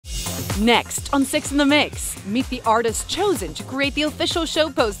Next on Six in the Mix, meet the artist chosen to create the official show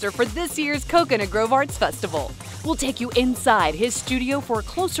poster for this year's Coconut Grove Arts Festival. We'll take you inside his studio for a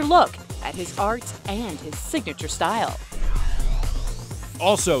closer look at his art and his signature style.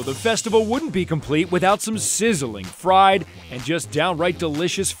 Also, the festival wouldn't be complete without some sizzling, fried, and just downright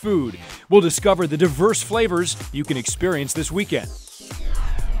delicious food. We'll discover the diverse flavors you can experience this weekend.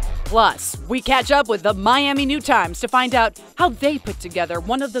 Plus, we catch up with the Miami New Times to find out how they put together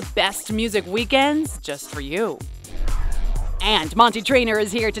one of the best music weekends just for you. And Monty Trainer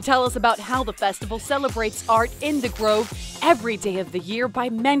is here to tell us about how the festival celebrates art in the Grove every day of the year by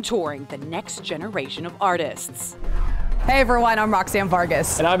mentoring the next generation of artists. Hey everyone, I'm Roxanne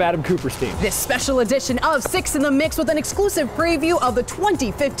Vargas. And I'm Adam KUPERSTEIN. This special edition of Six in the Mix with an exclusive preview of the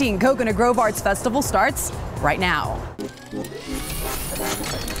 2015 Coconut Grove Arts Festival starts right now.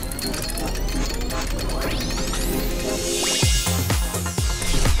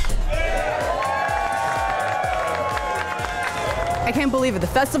 I can't believe it. The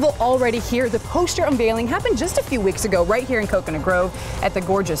festival already here. The poster unveiling happened just a few weeks ago right here in Coconut Grove at the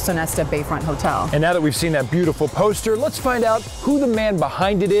gorgeous Sonesta Bayfront Hotel. And now that we've seen that beautiful poster, let's find out who the man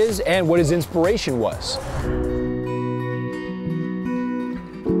behind it is and what his inspiration was.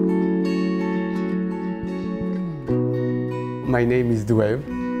 My name is Douev.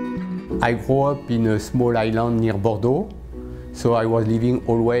 I grew up in a small island near Bordeaux, so I was living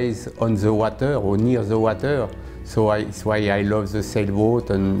always on the water or near the water. So it's why I love the sailboat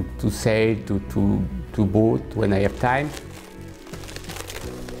and to sail, to boat when I have time.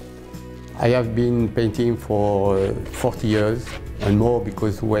 I have been painting for 40 years and more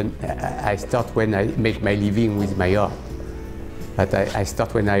because when I make my living with my art. But I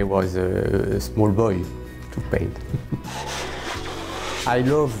start when I was a small boy to paint. I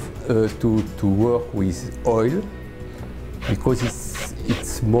love to work with oil because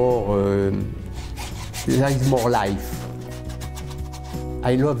it's more. There is more life.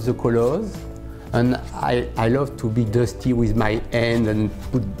 I love the colors and I love to be dusty with my hand and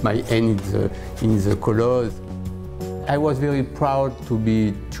put my hand in the colors. I was very proud to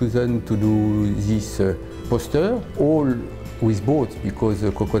be chosen to do this poster, all with boats, because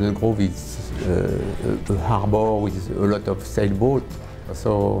Coconut Grove is a harbor with a lot of sailboats.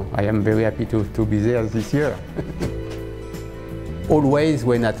 So I am very happy to be there this year. Always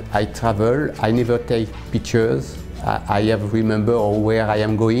when I travel, I never take pictures. I have remember where I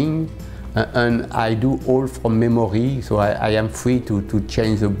am going, and I do all from memory, so I am free to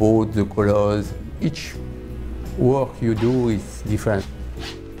change the boat, the colors. Each work you do is different.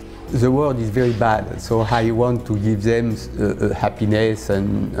 The world is very bad, so I want to give them happiness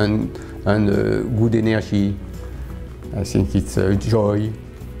and good energy. I think it's a joy.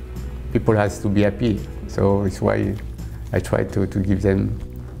 People has to be happy, so it's why I try to give them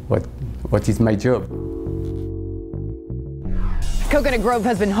what is my job. Coconut Grove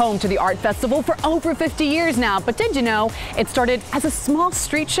has been home to the art festival for over 50 years now, but did you know it started as a small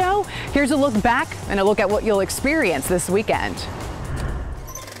street show? Here's a look back and a look at what you'll experience this weekend.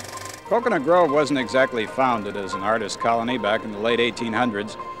 Coconut Grove wasn't exactly founded as an artist colony back in the late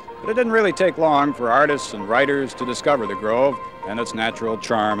 1800s, but it didn't really take long for artists and writers to discover the Grove and its natural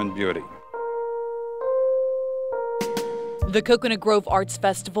charm and beauty. The Coconut Grove Arts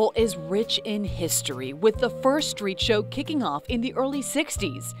Festival is rich in history, with the first street show kicking off in the early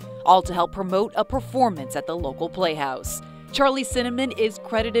 60s, all to help promote a performance at the local Playhouse. Charlie Cinnamon is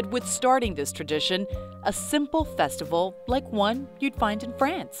credited with starting this tradition, a simple festival like one you'd find in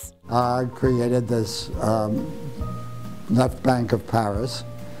France. I created this left bank of Paris,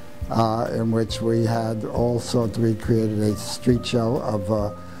 in which we had we created a street show of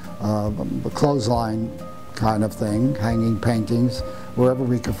a clothesline kind of thing, hanging paintings, wherever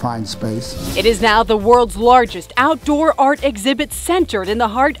we could find space. It is now the world's largest outdoor art exhibit centered in the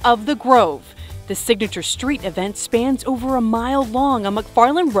heart of the Grove. The signature street event spans over a mile long on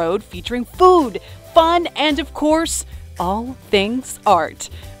McFarlane Road, featuring food, fun, and of course, all things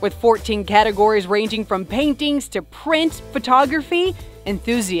art. With 14 categories ranging from paintings to print, photography,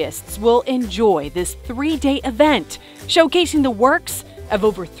 enthusiasts will enjoy this 3-day event, showcasing the works of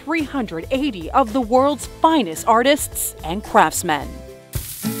over 380 of the world's finest artists and craftsmen.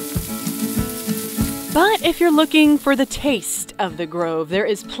 But if you're looking for the taste of the Grove, there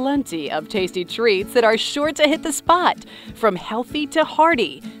is plenty of tasty treats that are sure to hit the spot. From healthy to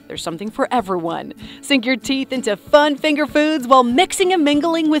hearty, there's something for everyone. Sink your teeth into fun finger foods while mixing and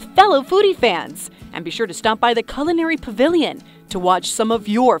mingling with fellow foodie fans. And be sure to stop by the Culinary Pavilion to watch some of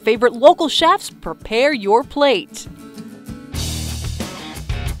your favorite local chefs prepare your plate.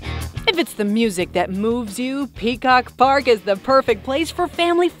 If it's the music that moves you, Peacock Park is the perfect place for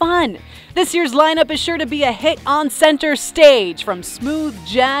family fun. This year's lineup is sure to be a hit on center stage. From smooth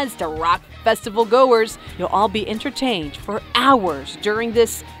jazz to rock festival goers, you'll all be entertained for hours during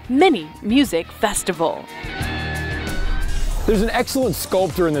this mini music festival. There's an excellent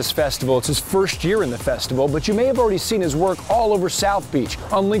sculptor in this festival. It's his first year in the festival, but you may have already seen his work all over South Beach,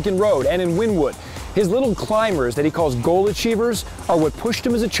 on Lincoln Road, and in Wynwood. His little climbers that he calls goal achievers are what pushed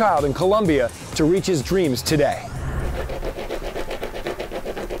him as a child in Colombia to reach his dreams today.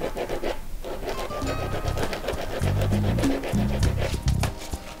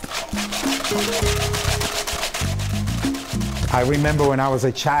 I remember when I was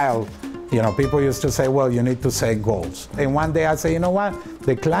a child, you know, people used to say, well, you need to set goals. And one day I say, you know what?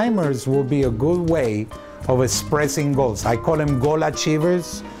 The climbers will be a good way of expressing goals. I call them goal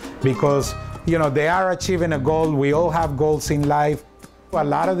achievers because, you know, they are achieving a goal. We all have goals in life. A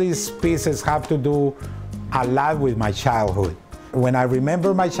lot of these pieces have to do a lot with my childhood. When I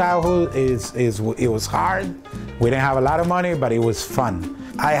remember my childhood, it was hard. We didn't have a lot of money, but it was fun.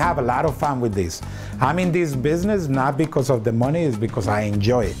 I have a lot of fun with this. I'm in this business not because of the money, it's because I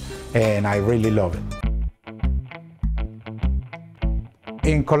enjoy it. And I really love it.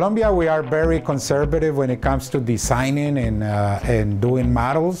 In Colombia, we are very conservative when it comes to designing and doing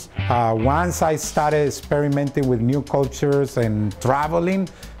models. Once I started experimenting with new cultures and traveling,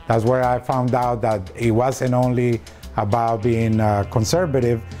 that's where I found out that it wasn't only about being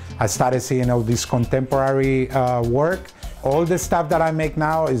conservative. I started seeing all this contemporary work. All the stuff that I make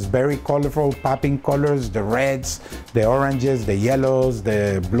now is very colorful, popping colors, the reds, the oranges, the yellows,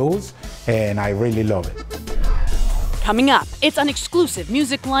 the blues, and I really love it. Coming up, it's an exclusive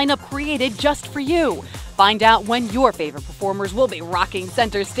music lineup created just for you. Find out when your favorite performers will be rocking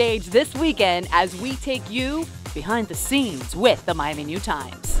center stage this weekend as we take you behind the scenes with the Miami New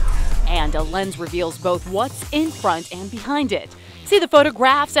Times. And a lens reveals both what's in front and behind it. See the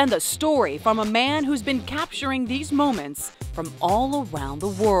photographs and the story from a man who's been capturing these moments from all around the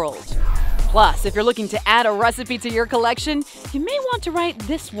world. Plus, if you're looking to add a recipe to your collection, you may want to write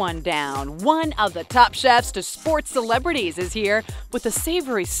this one down. One of the top chefs to sports celebrities is here with a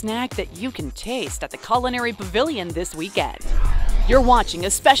savory snack that you can taste at the Culinary Pavilion this weekend. You're watching a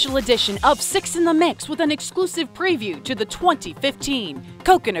special edition of 6 in the Mix with an exclusive preview to the 2015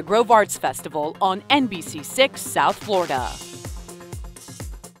 Coconut Grove Arts Festival on NBC6 South Florida.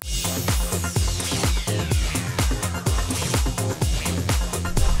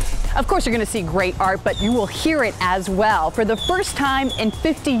 Of course, you're going to see great art, but you will hear it as well. For the first time in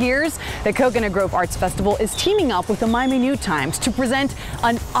 50 years, the Coconut Grove Arts Festival is teaming up with the Miami New Times to present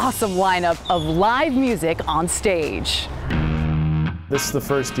an awesome lineup of live music on stage. This is the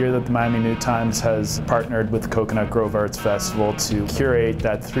first year that the Miami New Times has partnered with Coconut Grove Arts Festival to curate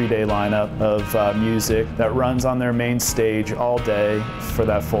that 3-day lineup of music that runs on their main stage all day for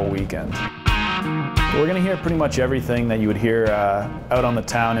that full weekend. We're going to hear pretty much everything that you would hear out on the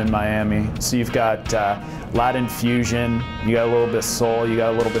town in Miami. So you've got Latin fusion, you got a little bit of soul, you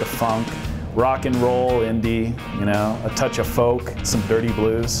got a little bit of funk, rock and roll, indie, you know, a touch of folk, some dirty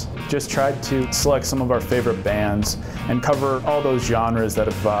blues. Just tried to select some of our favorite bands and cover all those genres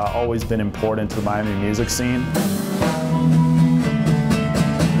that have always been important to the Miami music scene.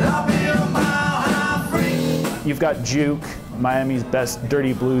 You've got Juke, Miami's best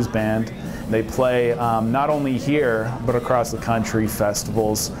dirty blues band. They play not only here, but across the country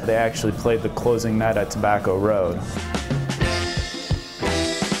festivals. They actually played the closing night at Tobacco Road.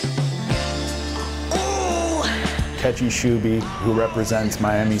 Catchy Shuby, who represents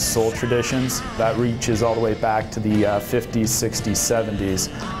Miami's soul traditions. That reaches all the way back to the 50s, 60s, 70s.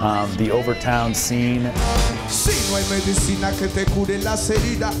 The Overtown scene.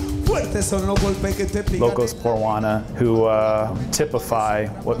 Locos Porwana, who typify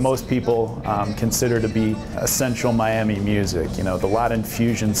what most people consider to be essential Miami music. You know, the Latin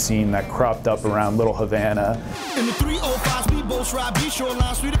fusion scene that cropped up around Little Havana. In the 305s, we both ride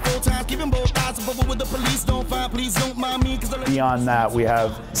shorelines 3 to 4 times, giving both eyes above with the police don't find, please don't mind me. Beyond that, we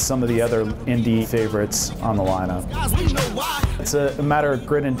have some of the other indie favorites on the lineup. It's a matter of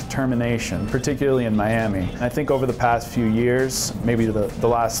grit and determination, particularly in Miami. I think over the past few years, maybe the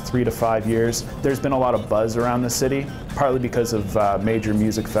last 3 to 5 years, there's been a lot of buzz around the city, partly because of major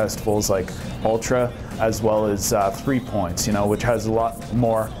music festivals like Ultra, as well as 3 Points, you know, which has a lot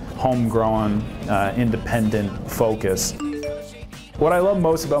more homegrown, independent focus. What I love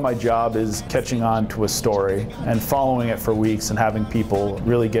most about my job is catching on to a story and following it for weeks and having people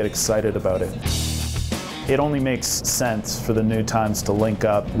really get excited about it. It only makes sense for the New Times to link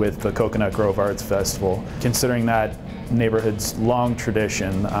up with the Coconut Grove Arts Festival, considering that neighborhood's long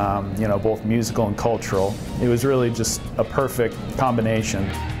tradition, you know, both musical and cultural. It was really just a perfect combination.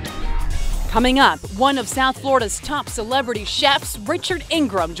 Coming up, one of South Florida's top celebrity chefs, Richard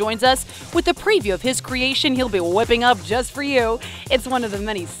Ingram, joins us with a preview of his creation he'll be whipping up just for you. It's one of the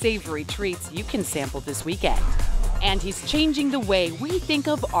many savory treats you can sample this weekend. And he's changing the way we think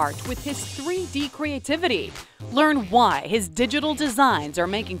of art with his 3D creativity. Learn why his digital designs are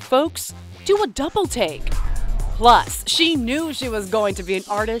making folks do a double take. Plus, she knew she was going to be an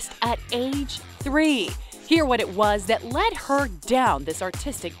artist at age 3. Hear what it was that led her down this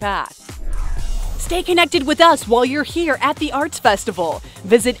artistic path. Stay connected with us while you're here at the Arts Festival.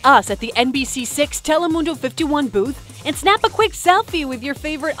 Visit us at the NBC6 Telemundo 51 booth and snap a quick selfie with your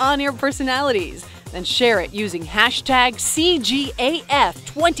favorite on-air personalities. Then share it using hashtag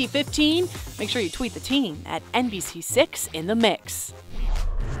CGAF2015. Make sure you tweet the team at NBC6 in the mix.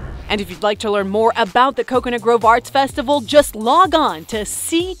 And if you'd like to learn more about the Coconut Grove Arts Festival, just log on to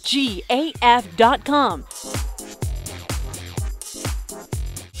CGAF.com.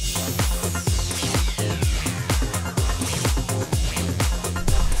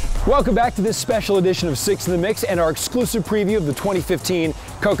 Welcome back to this special edition of 6 in the Mix and our exclusive preview of the 2015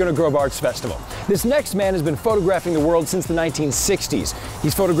 Coconut Grove Arts Festival. This next man has been photographing the world since the 1960s.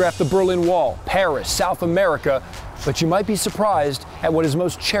 He's photographed the Berlin Wall, Paris, South America, but you might be surprised at what his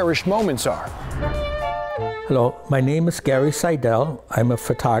most cherished moments are. Hello, my name is Gary Seidel. I'm a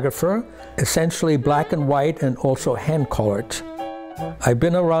photographer, essentially black and white and also hand-colored. I've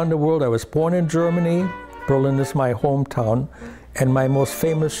been around the world. I was born in Germany. Berlin is my hometown. And my most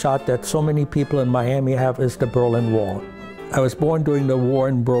famous shot that so many people in Miami have is the Berlin Wall. I was born during the war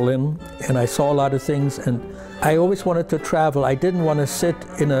in Berlin, and I saw a lot of things, and I always wanted to travel. I didn't want to sit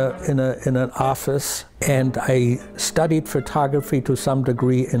in an office, and I studied photography to some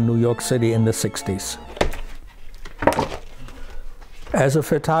degree in New York City in the 60s. As a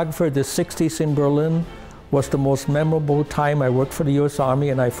photographer, the 60s in Berlin was the most memorable time. I worked for the US Army,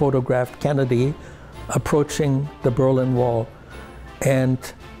 and I photographed Kennedy approaching the Berlin Wall. And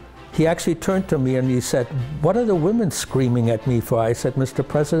he actually turned to me and he said, "What are the women screaming at me for?" I said, "Mr.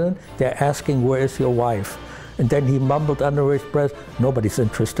 President, they're asking, where is your wife?" And then he mumbled under his breath, "Nobody's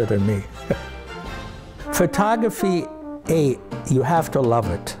interested in me." Photography, you have to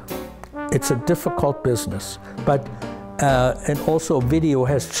love it. It's a difficult business, but and also video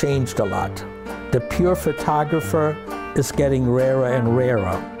has changed a lot. The pure photographer is getting rarer and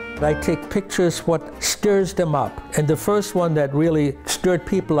rarer. I take pictures what stirs them up. And the first one that really stirred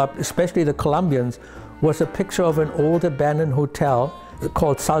people up, especially the Colombians, was a picture of an old abandoned hotel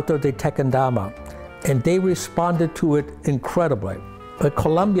called Salto de Tequendama. And they responded to it incredibly. But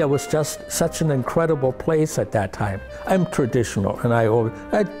Colombia was just such an incredible place at that time. I'm traditional, and I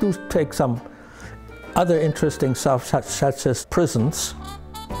do take some other interesting stuff, such as prisons.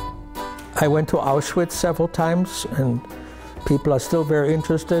 I went to Auschwitz several times, and people are still very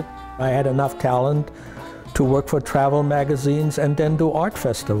interested. I had enough talent to work for travel magazines and then do art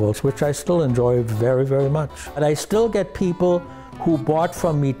festivals, which I still enjoy very, very much. And I still get people who bought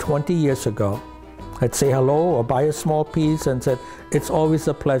from me 20 years ago. I'd say hello or buy a small piece and said, "It's always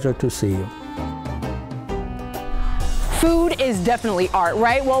a pleasure to see you." Food is definitely art,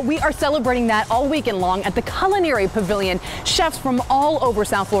 right? Well, we are celebrating that all weekend long at the Culinary Pavilion. Chefs from all over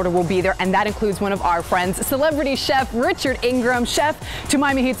South Florida will be there, and that includes one of our friends, celebrity chef Richard Ingram, chef to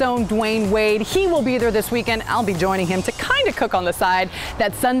Miami Heat's own Dwayne Wade. He will be there this weekend. I'll be joining him to kind of cook on the side.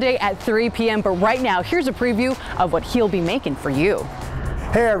 That's Sunday at 3 p.m. But right now, here's a preview of what he'll be making for you.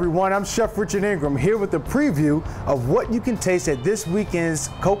 Hey everyone, I'm Chef Richard Ingram here with a preview of what you can taste at this weekend's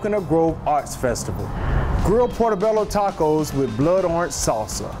Coconut Grove Arts Festival. Grilled portobello tacos with blood orange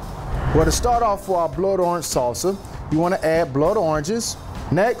salsa. Well, to start off for our blood orange salsa, you want to add blood oranges.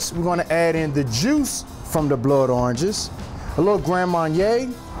 Next, we're going to add in the juice from the blood oranges, a little Grand Marnier,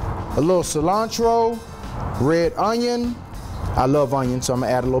 a little cilantro, red onion. I love onion, so I'm going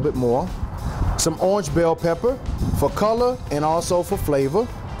to add a little bit more. Some orange bell pepper for color and also for flavor.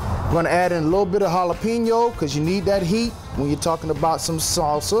 We're going to add in a little bit of jalapeno because you need that heat when you're talking about some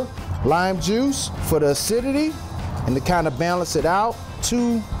salsa. Lime juice for the acidity and to kind of balance it out.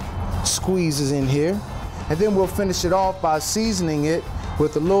 2 squeezes in here. And then we'll finish it off by seasoning it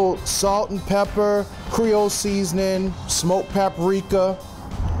with a little salt and pepper, Creole seasoning, smoked paprika.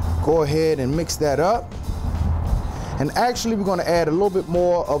 Go ahead and mix that up. And actually we're going to add a little bit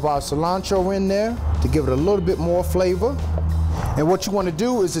more of our cilantro in there to give it a little bit more flavor. And what you want to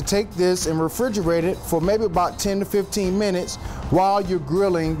do is to take this and refrigerate it for maybe about 10 to 15 minutes while you're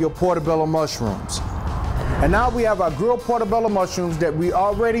grilling your portobello mushrooms. And now we have our grilled portobello mushrooms that we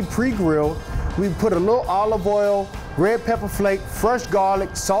already pre-grilled. We put a little olive oil red pepper flake, fresh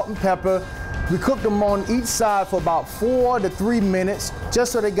garlic, salt and pepper. We cooked them on each side for about 4 to 3 minutes,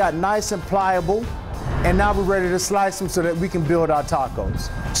 just so they got nice and pliable. And now we're ready to slice them so that we can build our tacos.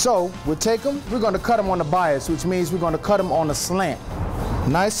 So we'll take them, we're gonna cut them on the bias, which means we're gonna cut them on a slant.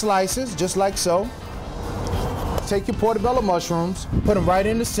 Nice slices, just like so. Take your portobello mushrooms, put them right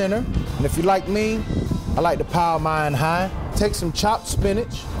in the center. And if you're like me, I like to pile mine high. Take some chopped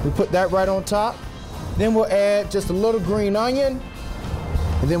spinach, we put that right on top. Then we'll add just a little green onion,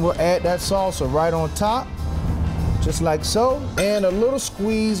 and then we'll add that salsa right on top, just like so, and a little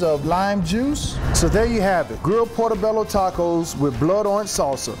squeeze of lime juice. So there you have it, grilled portobello tacos with blood orange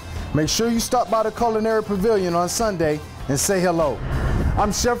salsa. Make sure you stop by the Culinary Pavilion on Sunday and say hello.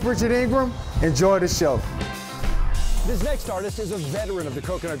 I'm Chef Richard Ingram. Enjoy the show. This next artist is a veteran of the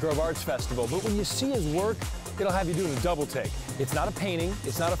Coconut Grove Arts Festival, but when you see his work, it'll have you doing a double take. It's not a painting,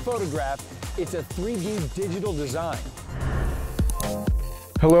 it's not a photograph, it's a 3D digital design.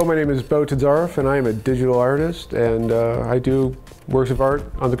 Hello, my name is Bo Tadzareff, and I am a digital artist, and I do works of art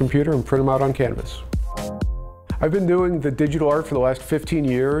on the computer and print them out on canvas. I've been doing the digital art for the last 15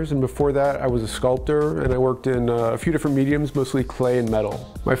 years, and before that I was a sculptor, and I worked in a few different mediums, mostly clay and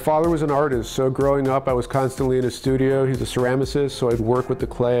metal. My father was an artist, so growing up I was constantly in his studio. He's a ceramicist, so I'd work with the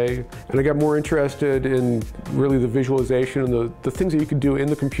clay, and I got more interested in really the visualization and the things that you could do in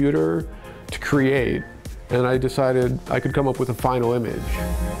the computer to create. And I decided I could come up with a final image.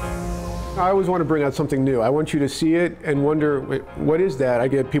 I always want to bring out something new. I want you to see it and wonder, wait, what is that? I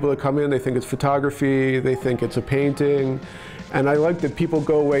get people that come in, they think it's photography, they think it's a painting, and I like that people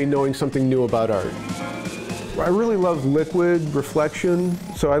go away knowing something new about art. I really love liquid reflection,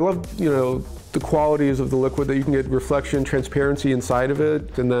 so I love, the qualities of the liquid, that you can get reflection, transparency inside of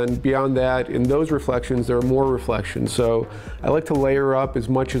it, and then beyond that, in those reflections, there are more reflections. So I like to layer up as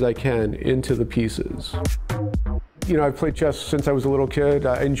much as I can into the pieces. I've played chess since I was a little kid.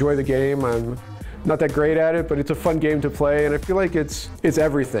 I enjoy the game. I'm not that great at it, but it's a fun game to play, and I feel like it's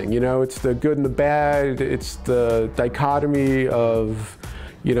everything. It's the good and the bad. It's the dichotomy of,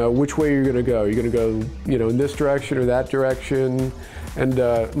 which way you're going to go. You're going to go, in this direction or that direction. And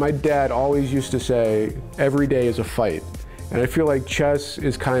my dad always used to say, every day is a fight. And I feel like chess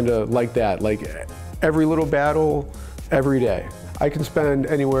is kind of like that, like every little battle, every day. I can spend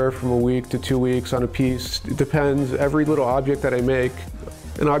anywhere from a week to 2 weeks on a piece. It depends. Every little object that I make,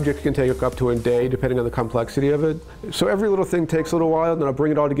 an object can take up to a day depending on the complexity of it. So every little thing takes a little while, then I'll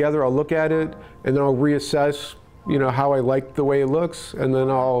bring it all together, I'll look at it, and then I'll reassess, how I like the way it looks, and then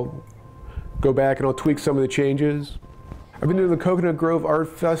I'll go back and I'll tweak some of the changes. I've been doing the Coconut Grove Art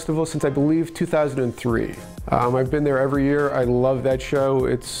Festival since I believe 2003. I've been there every year. I love that show.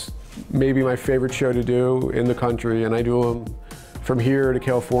 It's maybe my favorite show to do in the country, and I do them from here to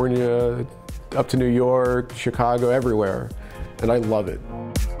California, up to New York, Chicago, everywhere, and I love it.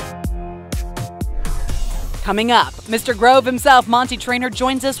 Coming up, Mr. Grove himself, Monty Trainer,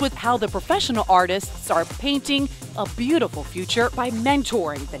 joins us with how the professional artists are painting a beautiful future by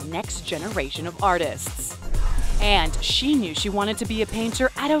mentoring the next generation of artists. And she knew she wanted to be a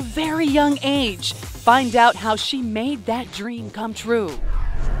painter at a very young age. Find out how she made that dream come true.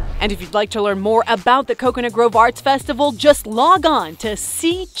 And if you'd like to learn more about the Coconut Grove Arts Festival, just log on to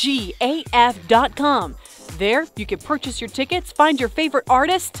CGAF.com. There, you can purchase your tickets, find your favorite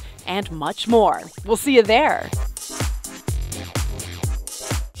artists, and much more. We'll see you there.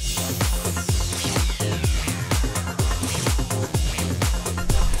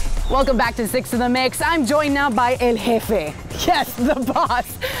 Welcome back to 6 in the Mix. I'm joined now by El Jefe. Yes, the boss.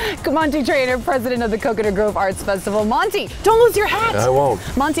 Monty Trainer, president of the Coconut Grove Arts Festival. Monty, don't lose your hat. I won't.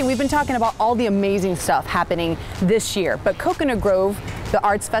 Monty, we've been talking about all the amazing stuff happening this year, but Coconut Grove, the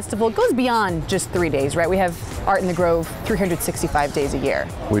Arts Festival, goes beyond just 3 days, right? We have Art in the Grove 365 days a year.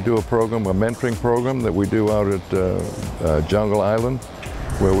 We do a program, a mentoring program that we do out at Jungle Island,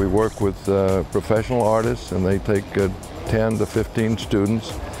 where we work with professional artists, and they take 10 to 15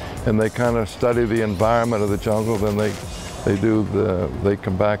 students, and they kind of study the environment of the jungle. Then they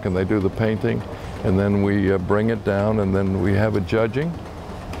come back and they do the painting, and then we bring it down, and then we have a judging,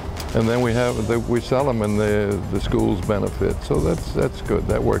 and then we sell them, and the schools benefit. So that's good.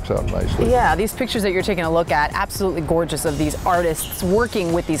 That works out nicely. Yeah, these pictures that you're taking a look at, absolutely gorgeous, of these artists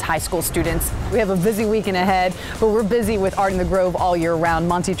working with these high school students. We have a busy weekend ahead, but we're busy with Art in the Grove all year round.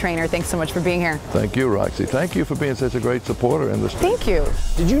 Monty Trainer, thanks so much for being here. Thank you, Roxy. Thank you for being such a great supporter in this. Thank you.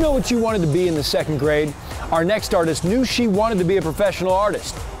 Did you know what you wanted to be in the 2nd grade? Our next artist knew she wanted to be a professional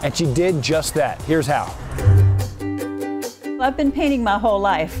artist, and she did just that. Here's how. I've been painting my whole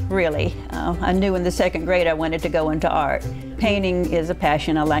life, really. I knew in the 2nd grade I wanted to go into art. Painting is a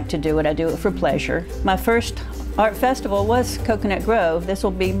passion. I like to do it. I do it for pleasure. My first art festival was Coconut Grove. This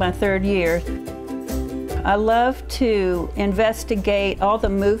will be my 3rd year. I love to investigate all the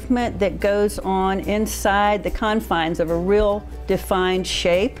movement that goes on inside the confines of a real defined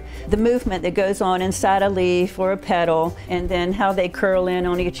shape. The movement that goes on inside a leaf or a petal, and then how they curl in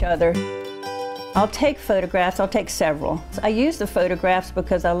on each other. I'll take photographs, I'll take several. I use the photographs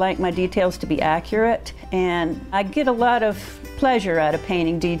because I like my details to be accurate, and I get a lot of pleasure out of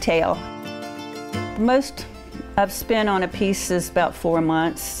painting detail. The most I've spent on a piece is about 4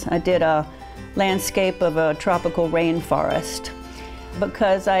 months. I did a landscape of a tropical rainforest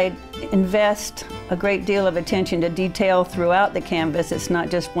because I invest a great deal of attention to detail throughout the canvas. It's not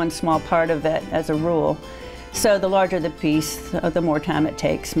just one small part of it as a rule. So the larger the piece, the more time it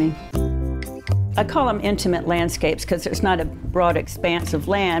takes me. I call them intimate landscapes because there's not a broad expanse of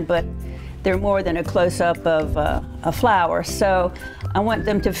land, but they're more than a close-up of a flower. So I want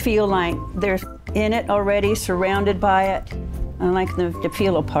them to feel like they're in it already, surrounded by it. I like them to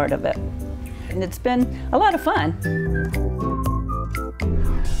feel a part of it. And it's been a lot of fun.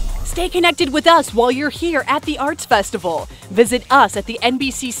 Stay connected with us while you're here at the Arts Festival. Visit us at the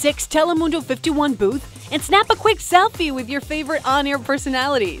NBC6 Telemundo 51 booth and snap a quick selfie with your favorite on-air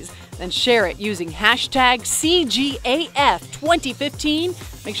personalities. Then share it using hashtag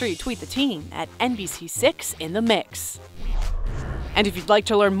CGAF2015. Make sure you tweet the team at NBC6 in the mix. And if you'd like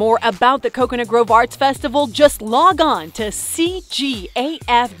to learn more about the Coconut Grove Arts Festival, just log on to CGAF.com.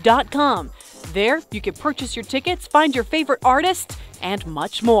 There, you can purchase your tickets, find your favorite artists, and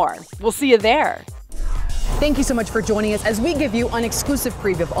much more. We'll see you there. Thank you so much for joining us as we give you an exclusive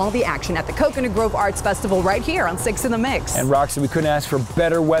preview of all the action at the Coconut Grove Arts Festival right here on 6 in the Mix. And Roxy, we couldn't ask for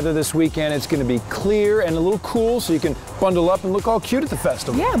better weather this weekend. It's going to be clear and a little cool, so you can bundle up and look all cute at the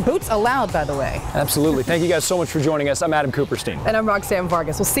festival. Yeah, boots allowed, by the way. Absolutely. Thank you guys so much for joining us. I'm Adam Kuperstein. And I'm Roxanne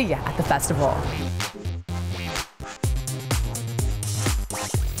Vargas. We'll see you at the festival.